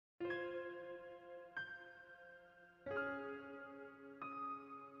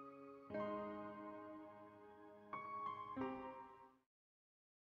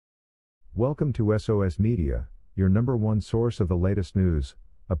Welcome to SOS Media, your number one source of the latest news,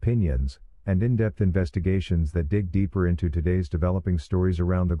 opinions, and in-depth investigations that dig deeper into today's developing stories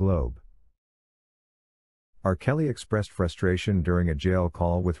around the globe. R. Kelly expressed frustration during a jail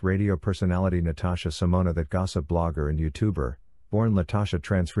call with radio personality Natasha Simona, that gossip blogger and YouTuber, born Latasha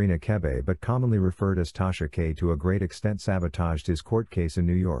Transrina Kebe but commonly referred as Tasha Kay, to a great extent sabotaged his court case in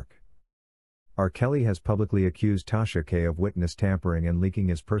New York. R. Kelly has publicly accused Tasha Kay of witness tampering and leaking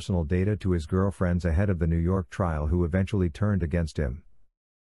his personal data to his girlfriends ahead of the New York trial, who eventually turned against him.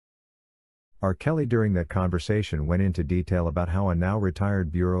 R. Kelly during that conversation went into detail about how a now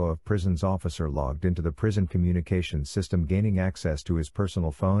retired Bureau of Prisons officer logged into the prison communications system, gaining access to his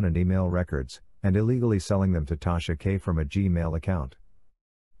personal phone and email records, and illegally selling them to Tasha Kay from a Gmail account.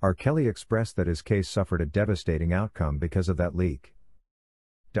 R. Kelly expressed that his case suffered a devastating outcome because of that leak.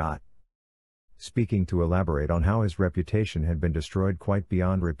 Speaking to elaborate on how his reputation had been destroyed quite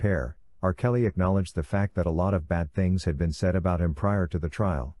beyond repair, R. Kelly acknowledged the fact that a lot of bad things had been said about him prior to the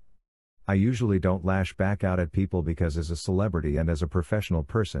trial. "I usually don't lash back out at people because as a celebrity and as a professional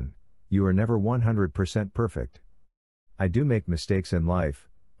person, you are never 100% perfect. I do make mistakes in life,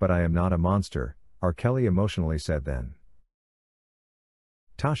 but I am not a monster," R. Kelly emotionally said then.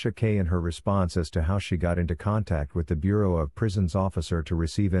 Tasha Kay, in her response as to how she got into contact with the Bureau of Prisons officer to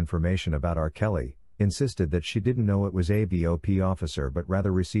receive information about R. Kelly, insisted that she didn't know it was a BOP officer but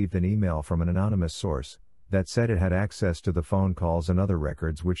rather received an email from an anonymous source that said it had access to the phone calls and other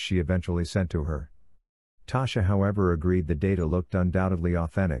records, which she eventually sent to her. Tasha, however, agreed the data looked undoubtedly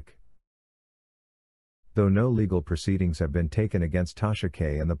authentic. Though no legal proceedings have been taken against Tasha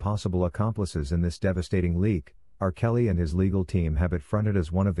Kay and the possible accomplices in this devastating leak, R. Kelly and his legal team have it fronted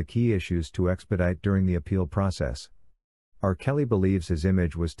as one of the key issues to expedite during the appeal process. R. Kelly believes his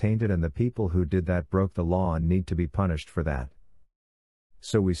image was tainted and the people who did that broke the law and need to be punished for that.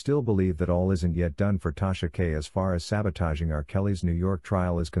 So we still believe that all isn't yet done for Tasha Kay as far as sabotaging R. Kelly's New York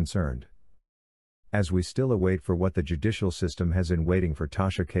trial is concerned. As we still await for what the judicial system has in waiting for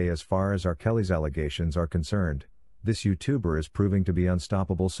Tasha Kay as far as R. Kelly's allegations are concerned, this YouTuber is proving to be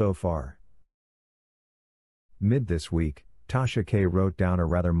unstoppable so far. Mid this week, Tasha Kay wrote down a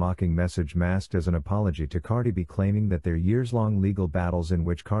rather mocking message masked as an apology to Cardi B, claiming that their years-long legal battles, in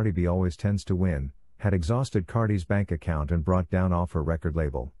which Cardi B always tends to win, had exhausted Cardi's bank account and brought down off her record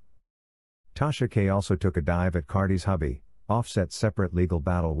label. Tasha Kay also took a dive at Cardi's hubby, Offset's separate legal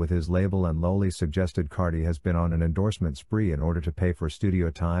battle with his label, and lowly suggested Cardi has been on an endorsement spree in order to pay for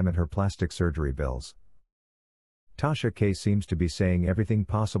studio time and her plastic surgery bills. Tasha Kay seems to be saying everything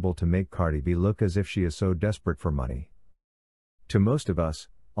possible to make Cardi B look as if she is so desperate for money. To most of us,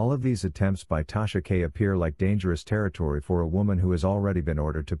 all of these attempts by Tasha Kay appear like dangerous territory for a woman who has already been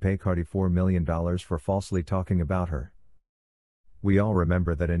ordered to pay Cardi $4 million for falsely talking about her. We all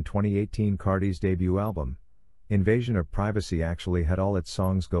remember that in 2018 Cardi's debut album, Invasion of Privacy, actually had all its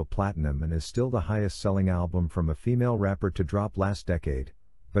songs go platinum and is still the highest-selling album from a female rapper to drop last decade.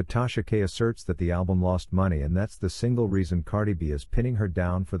 But Tasha Kay asserts that the album lost money, and that's the single reason Cardi B is pinning her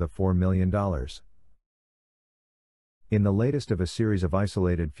down for the $4 million. In the latest of a series of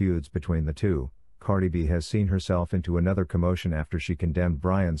isolated feuds between the two, Cardi B has seen herself into another commotion after she condemned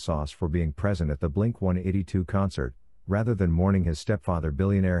Brian Sauce for being present at the Blink-182 concert, rather than mourning his stepfather,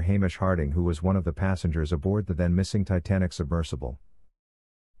 billionaire Hamish Harding, who was one of the passengers aboard the then-missing Titanic submersible.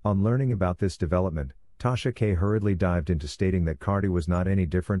 On learning about this development, Tasha Kay hurriedly dived into stating that Cardi was not any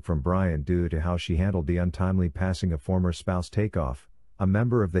different from Brian due to how she handled the untimely passing of former spouse Takeoff, a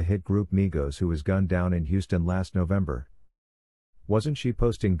member of the hit group Migos, who was gunned down in Houston last November. Wasn't she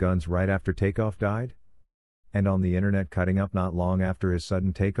posting guns right after Takeoff died? And on the internet cutting up not long after his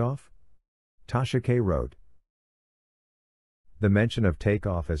sudden takeoff? Tasha Kay wrote. The mention of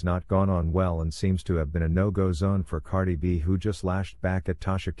Takeoff has not gone on well and seems to have been a no-go zone for Cardi B, who just lashed back at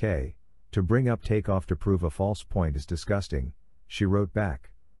Tasha Kay. To bring up Takeoff to prove a false point is disgusting, she wrote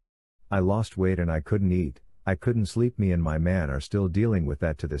back. I lost weight and I couldn't eat, I couldn't sleep. Me and my man are still dealing with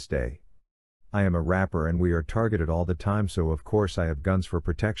that to this day. I am a rapper and we are targeted all the time, so of course I have guns for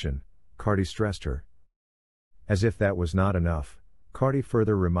protection, Cardi stressed her. As if that was not enough, Cardi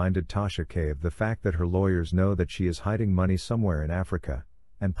further reminded Tasha Kay of the fact that her lawyers know that she is hiding money somewhere in Africa,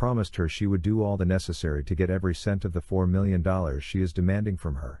 and promised her she would do all the necessary to get every cent of the $4 million she is demanding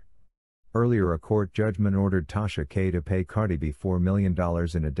from her. Earlier, a court judgment ordered Tasha Kay to pay Cardi B $4 million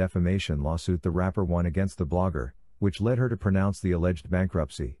in a defamation lawsuit the rapper won against the blogger, which led her to pronounce the alleged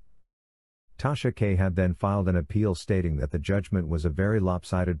bankruptcy. Tasha Kay had then filed an appeal stating that the judgment was a very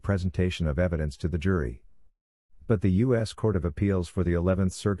lopsided presentation of evidence to the jury. But the U.S. Court of Appeals for the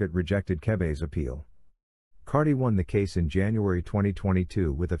 11th Circuit rejected Kebe's appeal. Cardi won the case in January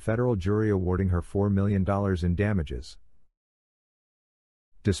 2022 with a federal jury awarding her $4 million in damages.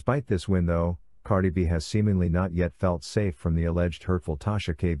 Despite this win though, Cardi B has seemingly not yet felt safe from the alleged hurtful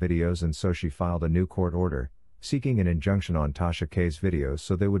Tasha K videos, and so she filed a new court order, seeking an injunction on Tasha K's videos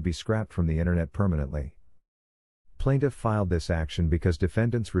so they would be scrapped from the internet permanently. Plaintiff filed this action because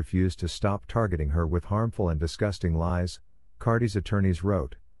defendants refused to stop targeting her with harmful and disgusting lies, Cardi's attorneys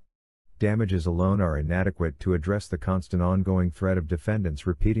wrote. Damages alone are inadequate to address the constant ongoing threat of defendants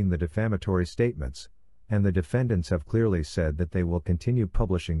repeating the defamatory statements, and the defendants have clearly said that they will continue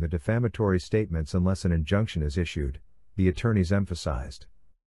publishing the defamatory statements unless an injunction is issued, the attorneys emphasized.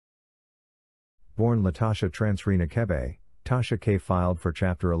 Born Latasha Transrina Kebe, Tasha Kay filed for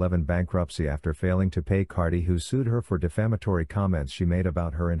Chapter 11 bankruptcy after failing to pay Cardi, who sued her for defamatory comments she made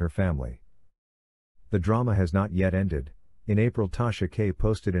about her and her family. The drama has not yet ended. In April, Tasha Kay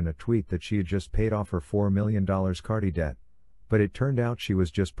posted in a tweet that she had just paid off her $4 million Cardi debt, but it turned out she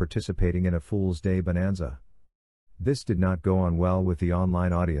was just participating in a Fool's Day bonanza. This did not go on well with the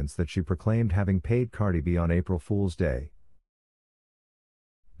online audience that she proclaimed having paid Cardi B on April Fool's Day.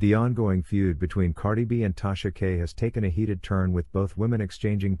 The ongoing feud between Cardi B and Tasha Kay has taken a heated turn, with both women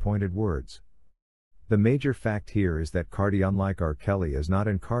exchanging pointed words. The major fact here is that Cardi, unlike R. Kelly, is not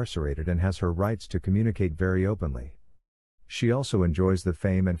incarcerated and has her rights to communicate very openly. She also enjoys the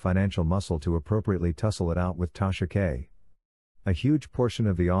fame and financial muscle to appropriately tussle it out with Tasha Kay. A huge portion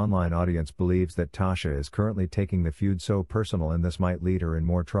of the online audience believes that Tasha is currently taking the feud so personal, and this might lead her in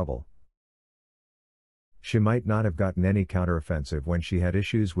more trouble. She might not have gotten any counteroffensive when she had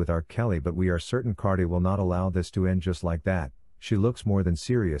issues with R. Kelly, but we are certain Cardi will not allow this to end just like that. She looks more than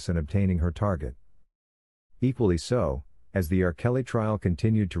serious in obtaining her target. Equally so, as the R. Kelly trial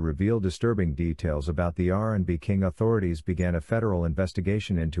continued to reveal disturbing details about the R&B king, authorities began a federal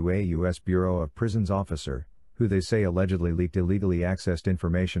investigation into a U.S. Bureau of Prisons officer, who they say allegedly leaked illegally accessed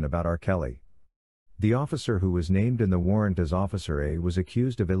information about R. Kelly. The officer, who was named in the warrant as Officer A, was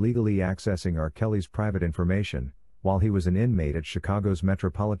accused of illegally accessing R. Kelly's private information, while he was an inmate at Chicago's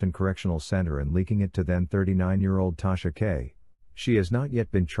Metropolitan Correctional Center, and leaking it to then 39-year-old Tasha Kay. She has not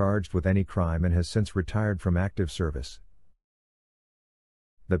yet been charged with any crime and has since retired from active service.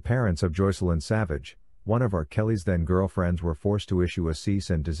 The parents of Joycelyn Savage, one of R. Kelly's then girlfriends, were forced to issue a cease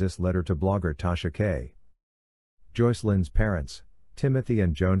and desist letter to blogger Tasha Kay. Joycelyn's parents, Timothy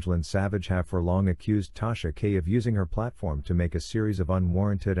and Joangelyn Savage, have for long accused Tasha Kay of using her platform to make a series of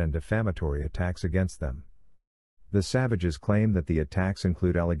unwarranted and defamatory attacks against them. The Savages claim that the attacks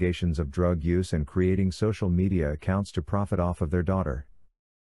include allegations of drug use and creating social media accounts to profit off of their daughter.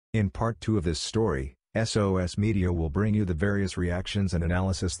 In part 2 of this story, SOS Media will bring you the various reactions and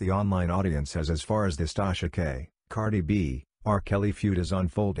analysis the online audience has as far as this Tasha Kay, Cardi B, R. Kelly feud is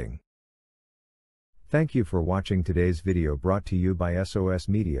unfolding. Thank you for watching today's video, brought to you by SOS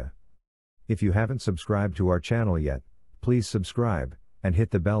Media. If you haven't subscribed to our channel yet, please subscribe, and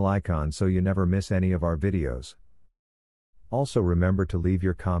hit the bell icon so you never miss any of our videos. Also remember to leave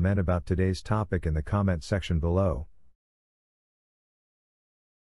your comment about today's topic in the comment section below.